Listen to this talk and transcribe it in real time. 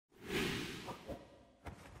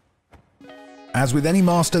As with any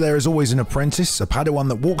master, there is always an apprentice, a Padawan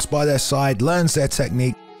that walks by their side, learns their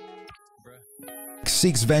technique,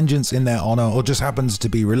 seeks vengeance in their honor, or just happens to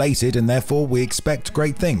be related, and therefore we expect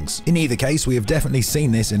great things. In either case, we have definitely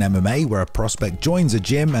seen this in MMA, where a prospect joins a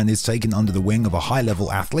gym and is taken under the wing of a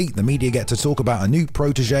high-level athlete. The media get to talk about a new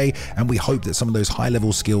protege, and we hope that some of those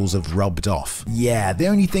high-level skills have rubbed off. Yeah, the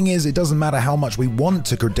only thing is, it doesn't matter how much we want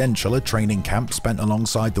to credential a training camp spent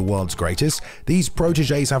alongside the world's greatest, these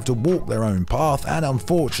proteges have to walk their own path, and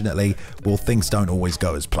unfortunately, well, things don't always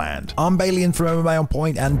go as planned. I'm Balian from MMA On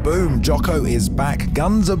Point, and boom, Jocko is back.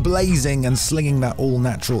 Guns are blazing and slinging that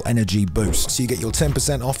all-natural energy boost. So you get your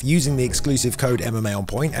 10% off using the exclusive code MMA On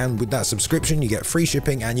Point, and with that subscription you get free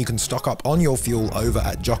shipping and you can stock up on your fuel over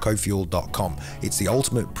at jockofuel.com. It's the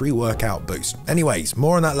ultimate pre-workout boost. Anyways,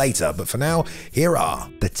 more on that later, but for now, here are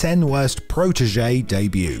the 10 worst protege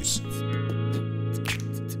debuts.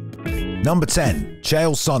 Number 10.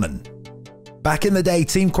 Chael Sonnen. Back in the day,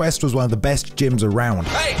 Team Quest was one of the best gyms around.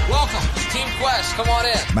 Hey, welcome. Team Quest, come on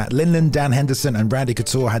in. Matt Lindland, Dan Henderson, and Randy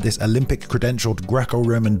Couture had this Olympic-credentialed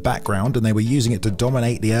Greco-Roman background, and they were using it to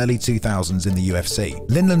dominate the early 2000s in the UFC.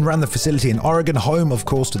 Lindland ran the facility in Oregon, home, of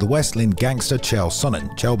course, to the West End gangster Chael Sonnen.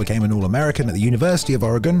 Chael became an All-American at the University of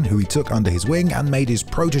Oregon, who he took under his wing and made his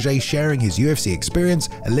protege, sharing his UFC experience,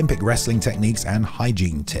 Olympic wrestling techniques, and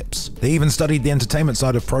hygiene tips. They even studied the entertainment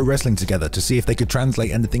side of pro wrestling together to see if they could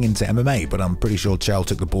translate anything into MMA, but I'm pretty sure Chael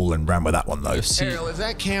took the ball and ran with that one though. Ariel, is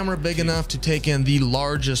that camera big enough to take in the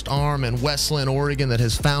largest arm in Westland, Oregon that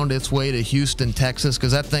has found its way to Houston, Texas?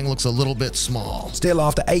 Because that thing looks a little bit small. Still,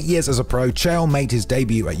 after 8 years as a pro, Chael made his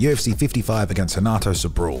debut at UFC 55 against Renato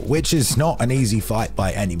Sobrul, which is not an easy fight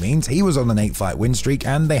by any means. He was on an 8-fight win streak,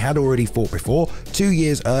 and they had already fought before, 2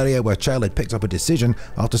 years earlier, where Chael had picked up a decision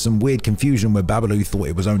after some weird confusion where Babalu thought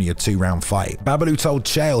it was only a 2-round fight. Babalu told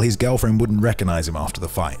Chael his girlfriend wouldn't recognize him after the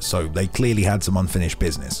fight, so they clearly had some unfinished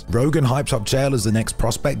business. Rogan hyped up Chael as the next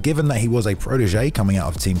prospect, given that he was a protege coming out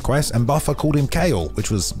of Team Quest, and Buffer called him Kale, which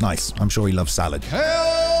was nice. I'm sure he loves salad.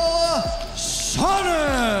 Chael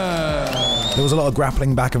Sonnen! There was a lot of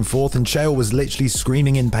grappling back and forth, and Chael was literally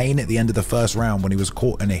screaming in pain at the end of the first round when he was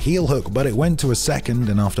caught in a heel hook, but it went to a second,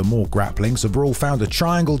 and after more grappling, Sobrul found a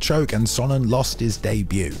triangle choke and Sonnen lost his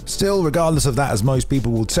debut. Still, regardless of that, as most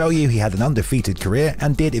people will tell you, he had an undefeated career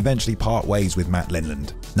and did eventually part ways with Matt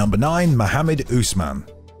Lindland. Number 9. Mohammed Usman.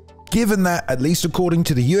 Given that, at least according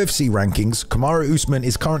to the UFC rankings, Kamaru Usman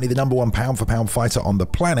is currently the #1 pound-for-pound fighter on the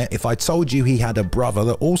planet, if I told you he had a brother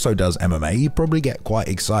that also does MMA, you'd probably get quite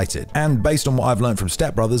excited. And based on what I've learned from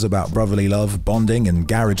Step Brothers about brotherly love, bonding, and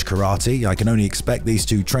garage karate, I can only expect these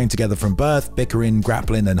two train together from birth, bickering,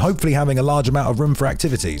 grappling, and hopefully having a large amount of room for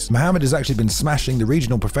activities. Mohammed has actually been smashing the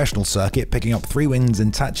regional professional circuit, picking up 3 wins in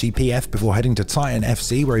Tachi PF before heading to Titan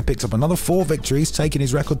FC, where he picked up another 4 victories, taking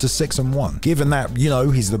his record to 6-1. Given that, you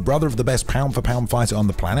know, he's the brother of the best pound-for-pound fighter on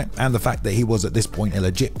the planet, and the fact that he was at this point a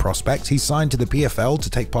legit prospect, he signed to the PFL to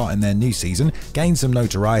take part in their new season, gain some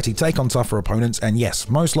notoriety, take on tougher opponents, and yes,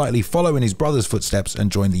 most likely follow in his brother's footsteps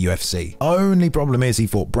and join the UFC. Only problem is he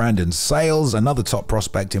fought Brandon Sales, another top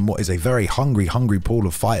prospect in what is a very hungry pool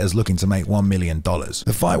of fighters looking to make $1 million.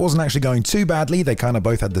 The fight wasn't actually going too badly, they kind of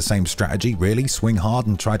both had the same strategy, really, swing hard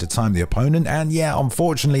and try to time the opponent, and yeah,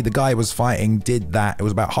 unfortunately the guy who was fighting did that. It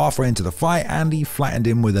was about halfway into the fight and he flattened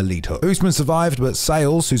him with a lead hook. Usman survived, but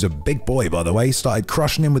Sales, who's a big boy by the way, started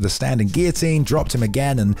crushing him with a standing guillotine, dropped him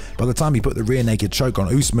again, and by the time he put the rear naked choke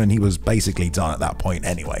on Usman, he was basically done at that point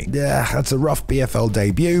anyway. Yeah, that's a rough PFL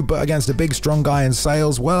debut, but against a big strong guy in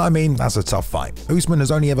Sales, well, I mean, that's a tough fight. Usman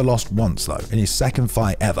has only ever lost once though, in his second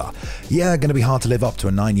fight ever. Yeah, gonna be hard to live up to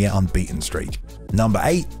a 9-year unbeaten streak. Number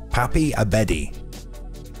 8. Papi Abedi.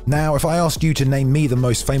 Now, if I asked you to name me the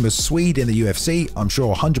most famous Swede in the UFC, I'm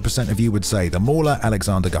sure 100% of you would say the Mauler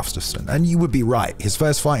Alexander Gustafsson, and you would be right. His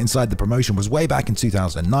first fight inside the promotion was way back in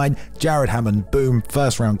 2009, Jared Hammond, boom,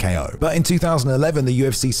 first round KO. But in 2011, the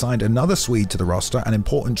UFC signed another Swede to the roster, an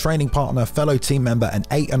important training partner, fellow team member, and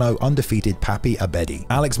 8-0 undefeated Papi Abedi.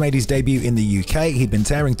 Alex made his debut in the UK, he'd been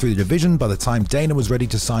tearing through the division. By the time Dana was ready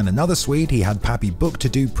to sign another Swede, he had Papi booked to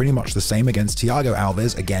do pretty much the same against Thiago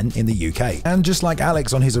Alves again in the UK. And just like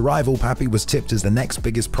Alex on his arrival, Papi was tipped as the next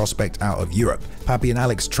biggest prospect out of Europe. Papi and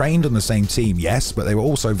Alex trained on the same team, yes, but they were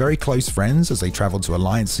also very close friends as they traveled to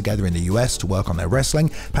Alliance together in the US to work on their wrestling.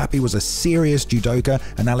 Papi was a serious judoka,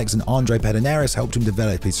 and Alex and Andre Pederneiras helped him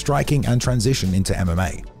develop his striking and transition into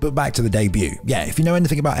MMA. But back to the debut. Yeah, if you know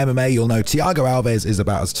anything about MMA, you'll know Thiago Alves is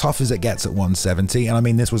about as tough as it gets at 170, and I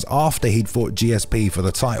mean this was after he'd fought GSP for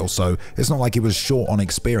the title, so it's not like he was short on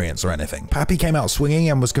experience or anything. Papi came out swinging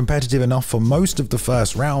and was competitive enough for most of the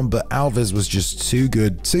first round, but Alves was just too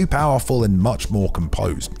good, too powerful, and much more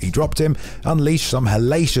composed. He dropped him, unleashed some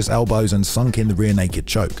hellacious elbows, and sunk in the rear naked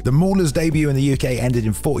choke. The Mauler's debut in the UK ended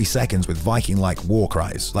in 40 seconds with Viking-like war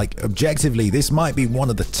cries. Like, objectively, this might be one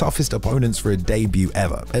of the toughest opponents for a debut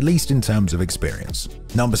ever, at least in terms of experience.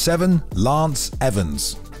 Number 7, Lance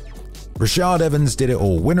Evans. Rashad Evans did it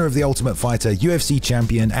all, winner of the Ultimate Fighter, UFC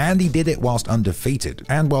champion, and he did it whilst undefeated.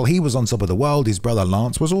 And while he was on top of the world, his brother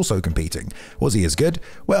Lance was also competing. Was he as good?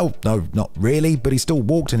 Well, no, not really, but he still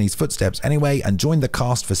walked in his footsteps anyway and joined the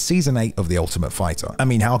cast for Season 8 of The Ultimate Fighter. I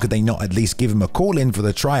mean, how could they not at least give him a call-in for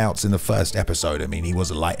the tryouts in the first episode? I mean, he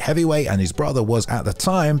was a light heavyweight and his brother was, at the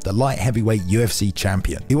time, the light heavyweight UFC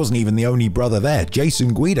champion. He wasn't even the only brother there.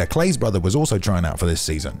 Jason Guida, Clay's brother, was also trying out for this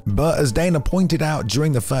season. But as Dana pointed out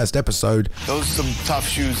during the first episode, those are some tough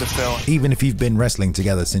shoes to fill. Even if you've been wrestling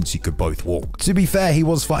together since you could both walk. To be fair, he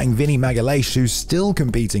was fighting Vinny Magalhaes, who's still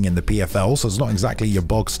competing in the PFL, so it's not exactly your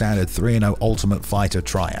bog standard 3-0 Ultimate Fighter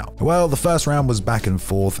tryout. Well, the first round was back and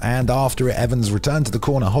forth, and after it, Evans returned to the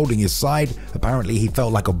corner holding his side. Apparently, he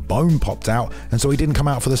felt like a bone popped out, and so he didn't come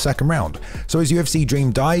out for the second round. So his UFC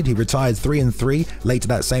dream died. He retired 3-3. Later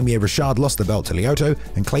that same year, Rashad lost the belt to Lyoto,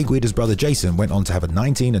 and Clay Guida's brother Jason went on to have a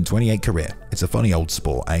 19-28 career. It's a funny old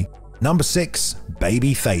sport, eh? Number 6,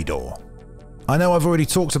 Baby Fedor. I know I've already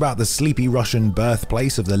talked about the sleepy Russian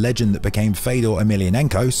birthplace of the legend that became Fedor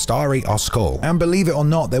Emelianenko, Stary Oskol. And believe it or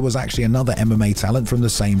not, there was actually another MMA talent from the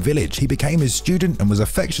same village. He became his student and was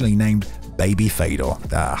affectionately named Baby Fedor.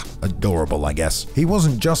 Ah, adorable, I guess. He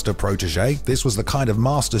wasn't just a protege. This was the kind of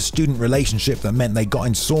master-student relationship that meant they got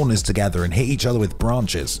in saunas together and hit each other with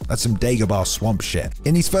branches. That's some Dagobah swamp shit.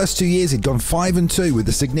 In his first 2 years, he'd gone 5-2 with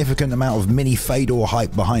a significant amount of mini Fedor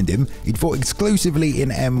hype behind him. He'd fought exclusively in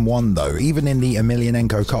M1 though, even in the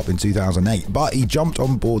Emelianenko Cup in 2008, but he jumped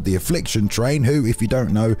on board the Affliction train, who, if you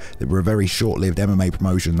don't know, they were a very short-lived MMA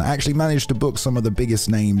promotion that actually managed to book some of the biggest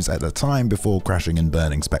names at the time before crashing and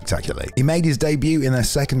burning spectacularly. He made his debut in their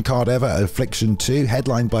second card ever at Affliction 2,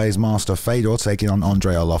 headlined by his master Fedor taking on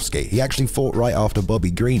Andrei Arlovsky. He actually fought right after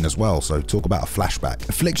Bobby Green as well, so talk about a flashback.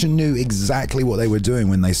 Affliction knew exactly what they were doing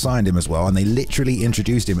when they signed him as well, and they literally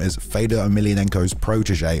introduced him as Fedor Emelianenko's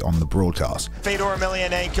protege on the broadcast. Fedor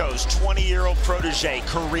Emelianenko's 20-year-old protege,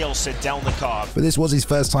 Kirill Sedelnikov. But this was his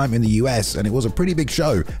first time in the US, and it was a pretty big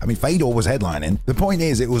show. I mean, Fedor was headlining. The point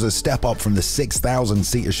is, it was a step up from the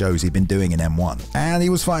 6,000-seater shows he'd been doing in M1. And he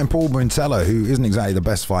was fighting Paul Montella, who isn't exactly the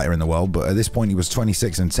best fighter in the world, but at this point he was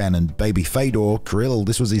 26-10, and baby Fedor, Kirill,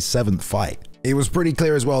 this was his 7th fight. It was pretty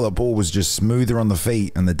clear as well that Paul was just smoother on the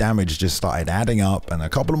feet and the damage just started adding up, and a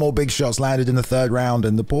couple of more big shots landed in the third round,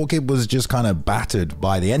 and the poor kid was just kind of battered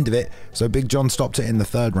by the end of it, so Big John stopped it in the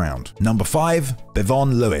third round. Number 5,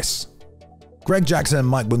 Bevon Lewis. Greg Jackson and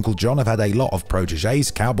Mike Winklejohn have had a lot of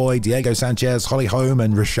proteges, Cowboy, Diego Sanchez, Holly Holm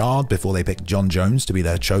and Rashad, before they picked John Jones to be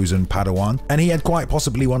their chosen Padawan, and he had quite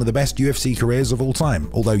possibly one of the best UFC careers of all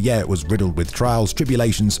time, although yeah, it was riddled with trials,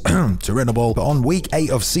 tribulations, terrible. But on week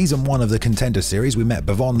 8 of season 1 of the Contender Series, we met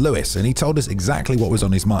Bevon Lewis, and he told us exactly what was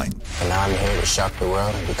on his mind. And now I'm here to shock the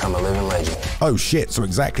world and become a living legend. Oh shit, so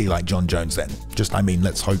exactly like John Jones then. Just, I mean,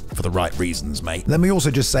 let's hope for the right reasons, mate. Let me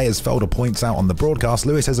also just say, as Felder points out on the broadcast,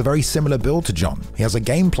 Lewis has a very similar build to John. He has a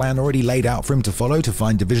game plan already laid out for him to follow to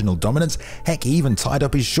find divisional dominance. Heck, he even tied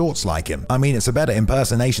up his shorts like him. I mean, it's a better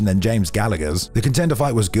impersonation than James Gallagher's. The Contender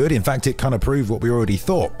fight was good. In fact, it kind of proved what we already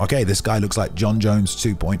thought. Okay, this guy looks like John Jones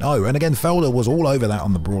 2.0. And again, Felder was all over that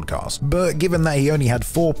on the broadcast. But given that he only had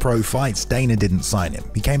 4 pro fights, Dana didn't sign him.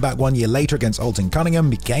 He came back 1 year later against Alton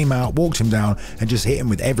Cunningham. He came out, walked him down, and just hit him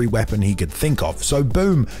with every weapon he could think of. So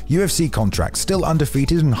boom, UFC contract, still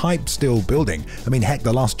undefeated and hype still building. I mean, heck,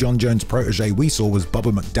 the last John Jones protege we saw was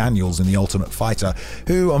Bubba McDaniels in The Ultimate Fighter,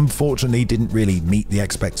 who unfortunately didn't really meet the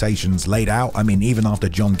expectations laid out. I mean, even after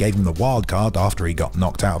John gave him the wild card after he got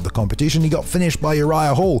knocked out of the competition, he got finished by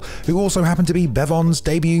Uriah Hall, who also happened to be Bevon's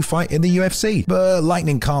debut fight in the UFC. But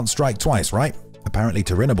lightning can't strike twice, right? Apparently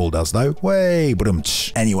Tyrannobull does though. Way,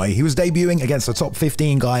 badum-tsh. Anyway, he was debuting against a top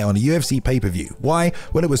 15 guy on a UFC pay-per-view. Why?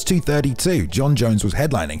 Well, it was 232. John Jones was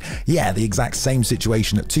headlining. Yeah, the exact same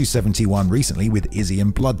situation at 271 recently with Izzy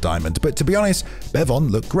and Blood Diamond. But to be honest, Bevon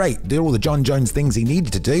looked great, did all the John Jones things he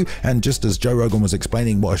needed to do, and just as Joe Rogan was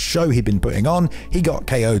explaining what a show he'd been putting on, he got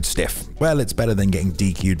KO'd stiff. Well, it's better than getting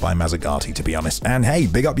DQ'd by Mazzagatti, to be honest. And hey,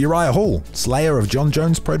 big up Uriah Hall, slayer of John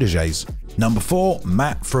Jones' proteges. Number 4,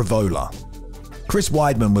 Matt Frivola. Chris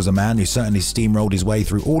Weidman was a man who certainly steamrolled his way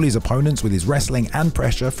through all his opponents with his wrestling and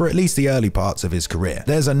pressure for at least the early parts of his career.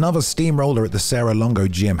 There's another steamroller at the Serra Longo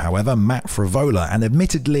gym, however, Matt Frivola, and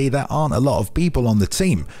admittedly there aren't a lot of people on the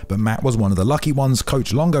team, but Matt was one of the lucky ones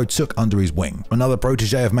Coach Longo took under his wing. Another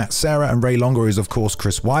protege of Matt Serra and Ray Longo is of course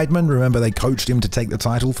Chris Weidman. Remember they coached him to take the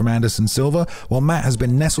title from Anderson Silva? Well, Matt has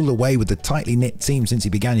been nestled away with the tightly knit team since he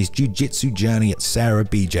began his jiu-jitsu journey at Serra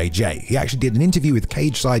BJJ. He actually did an interview with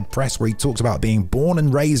Cage Side Press where he talks about being born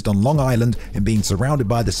and raised on Long Island and being surrounded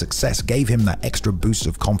by the success gave him that extra boost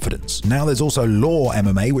of confidence. Now there's also Law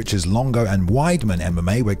MMA, which is Longo and Weidman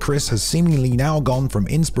MMA, where Chris has seemingly now gone from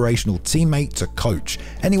inspirational teammate to coach.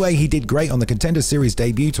 Anyway, he did great on the Contender Series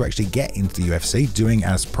debut to actually get into the UFC, doing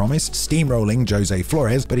as promised, steamrolling Jose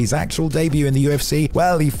Flores, but his actual debut in the UFC,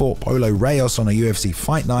 well, he fought Polo Reyes on a UFC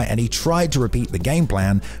fight night and he tried to repeat the game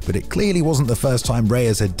plan, but it clearly wasn't the first time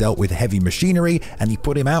Reyes had dealt with heavy machinery and he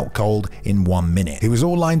put him out cold in 1 minute. He was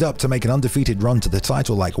all lined up to make an undefeated run to the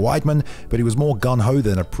title like Weidman, but he was more gung-ho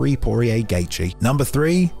than a pre-Poirier Gaethje. Number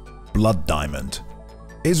 3, Blood Diamond.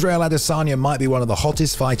 Israel Adesanya might be one of the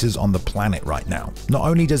hottest fighters on the planet right now. Not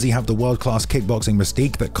only does he have the world-class kickboxing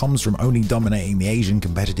mystique that comes from only dominating the Asian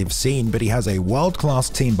competitive scene, but he has a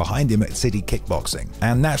world-class team behind him at City Kickboxing.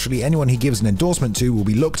 And naturally, anyone he gives an endorsement to will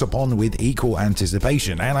be looked upon with equal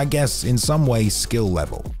anticipation, and I guess in some way skill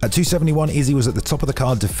level. At 271, Izzy was at the top of the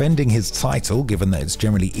card defending his title, given that it's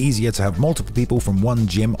generally easier to have multiple people from one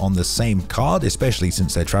gym on the same card, especially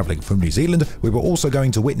since they're traveling from New Zealand. We were also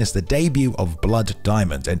going to witness the debut of Blood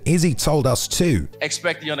Diamond. And Izzy told us to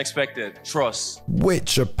expect the unexpected, trust.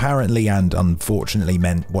 Which apparently and unfortunately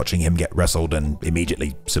meant watching him get wrestled and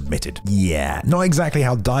immediately submitted. Yeah, not exactly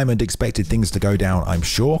how Diamond expected things to go down, I'm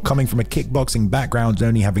sure. Coming from a kickboxing background and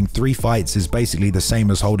only having 3 fights is basically the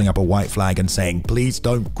same as holding up a white flag and saying, please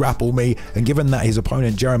don't grapple me. And given that his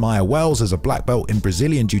opponent Jeremiah Wells has a black belt in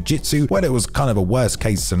Brazilian Jiu-Jitsu, well, it was kind of a worst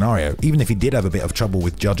case scenario, even if he did have a bit of trouble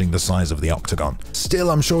with judging the size of the octagon.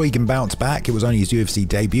 Still, I'm sure he can bounce back. It was only his UFC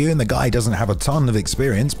debut and the guy doesn't have a ton of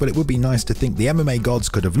experience, but it would be nice to think the MMA gods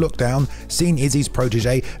could have looked down, seen Izzy's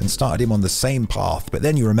protege and started him on the same path. But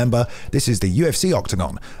then you remember, this is the UFC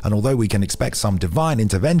octagon, and although we can expect some divine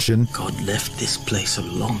intervention, God left this place a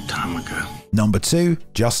long time ago. Number 2,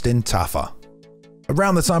 Justin Tafa.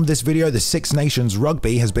 Around the time of this video, the Six Nations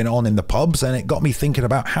rugby has been on in the pubs, and it got me thinking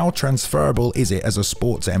about how transferable is it as a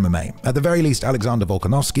sport to MMA. At the very least, Alexander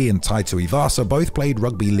Volkanovski and Tai Tuivasa both played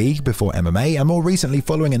rugby league before MMA, and more recently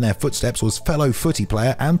following in their footsteps was fellow footy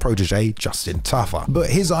player and protege Justin Tafa. But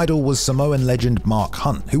his idol was Samoan legend Mark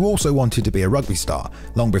Hunt, who also wanted to be a rugby star,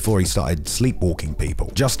 long before he started sleepwalking people.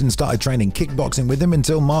 Justin started training kickboxing with him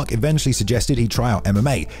until Mark eventually suggested he try out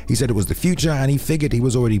MMA. He said it was the future, and he figured he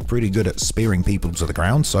was already pretty good at spearing people to the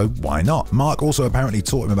ground, so why not? Mark also apparently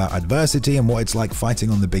taught him about adversity and what it's like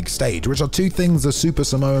fighting on the big stage, which are 2 things the Super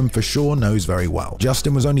Samoan for sure knows very well.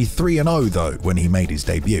 Justin was only 3-0 though when he made his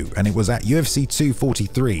debut, and it was at UFC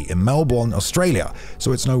 243 in Melbourne, Australia,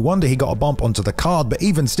 so it's no wonder he got a bump onto the card. But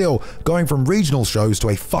even still, going from regional shows to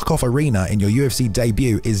a fuck-off arena in your UFC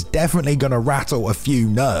debut is definitely gonna rattle a few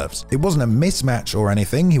nerves. It wasn't a mismatch or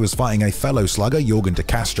anything. He was fighting a fellow slugger, Jorgen De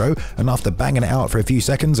Castro, and after banging it out for a few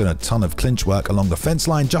seconds and a ton of clinch work along the fence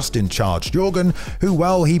line, Justin charged Jorgen, who,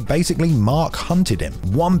 well, he basically Mark Hunted him.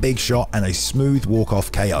 1 big shot and a smooth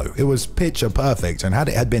walk-off KO. It was picture perfect, and had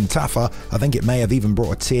it had been Tafa, I think it may have even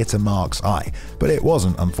brought a tear to Mark's eye. But it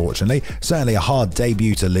wasn't, unfortunately. Certainly a hard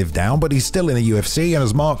debut to live down, but he's still in the UFC, and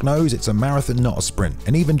as Mark knows, it's a marathon, not a sprint.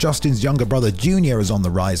 And even Justin's younger brother Junior is on the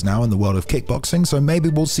rise now in the world of kickboxing, so maybe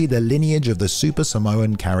we'll see the lineage of the Super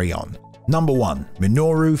Samoan carry on. Number 1,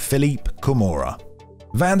 Minoru Philippe Kimura.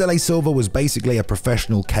 Wanderlei Silva was basically a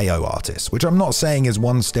professional KO artist, which I'm not saying is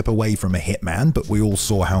one step away from a hitman, but we all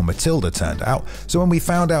saw how Matilda turned out. So when we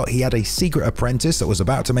found out he had a secret apprentice that was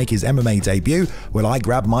about to make his MMA debut, well, I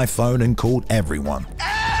grabbed my phone and called everyone.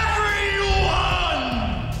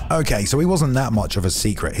 Okay, so he wasn't that much of a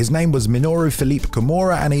secret. His name was Minoru Philippe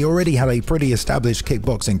Kimura, and he already had a pretty established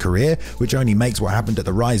kickboxing career, which only makes what happened at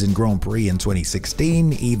the Rising Grand Prix in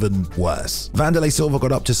 2016 even worse. Wanderlei Silva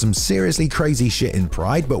got up to some seriously crazy shit in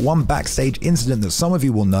Pride, but one backstage incident that some of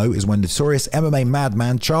you will know is when notorious MMA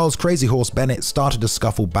madman Charles Crazy Horse Bennett started a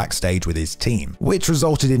scuffle backstage with his team, which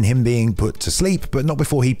resulted in him being put to sleep, but not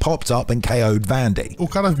before he popped up and KO'd Vandy. O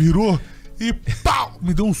cara virou e pau,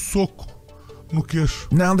 me deu soco.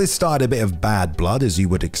 Now this started a bit of bad blood as you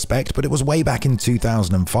would expect, but it was way back in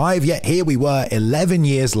 2005, yet here we were 11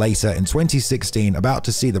 years later in 2016 about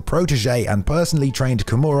to see the protege and personally trained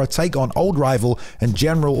Kimura take on old rival and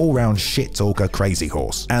general all-round shit talker Crazy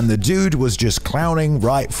Horse. And the dude was just clowning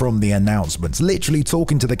right from the announcements, literally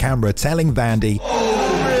talking to the camera, telling Vandy,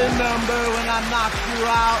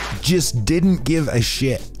 just didn't give a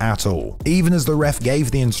shit at all. Even as the ref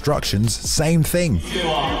gave the instructions, same thing.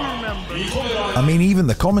 I mean, even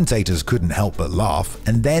the commentators couldn't help but laugh,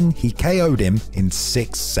 and then he KO'd him in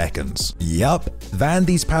 6 seconds. Yup,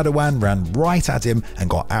 Vandy's Padawan ran right at him and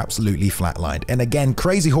got absolutely flatlined. And again,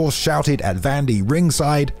 Crazy Horse shouted at Vandy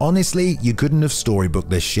ringside, honestly, you couldn't have storybooked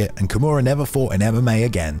this shit, and Kimura never fought in MMA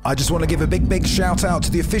again. I just want to give a big shout out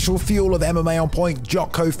to the official fuel of MMA On Point,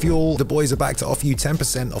 Jocko Fuel. The boys are back to offer you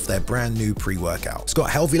 10% off their brand new pre-workout. It's got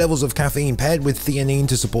healthy levels of caffeine paired with theanine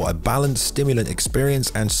to support a balanced stimulant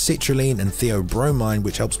experience, and citrulline and theobromine,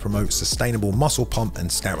 which helps promote sustainable muscle pump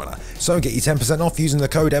and stamina. So get you 10% off using the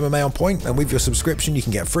code MMA On Point, and with your subscription you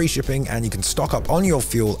can get free shipping and you can stock up on your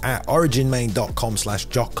fuel at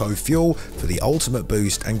originmain.com/JockoFuel for the ultimate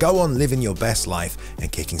boost and go on living your best life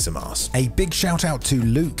and kicking some ass. A big shout out to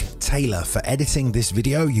Luke Taylor for editing this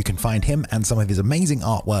video. You can find him and some of his amazing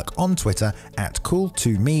artwork on Twitter at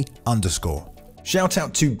cool2me_. Shout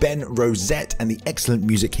out to Ben Rosette and the excellent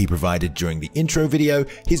music he provided during the intro video.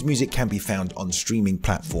 His music can be found on streaming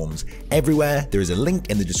platforms everywhere. There is a link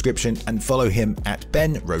in the description, and follow him at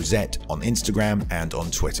Ben Rosette on Instagram and on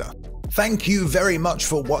Twitter. Thank you very much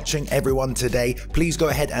for watching, everyone, today. Please go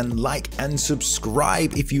ahead and like and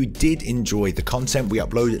subscribe if you did enjoy the content. We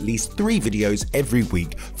upload at least 3 videos every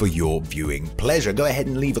week for your viewing pleasure. Go ahead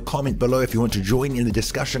and leave a comment below if you want to join in the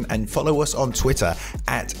discussion, and follow us on Twitter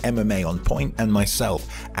at MMA On Point and myself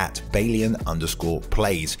at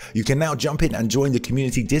Balian_plays. You can now jump in and join the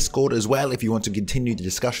community Discord as well if you want to continue the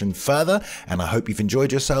discussion further, and I hope you've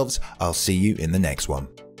enjoyed yourselves. I'll see you in the next one.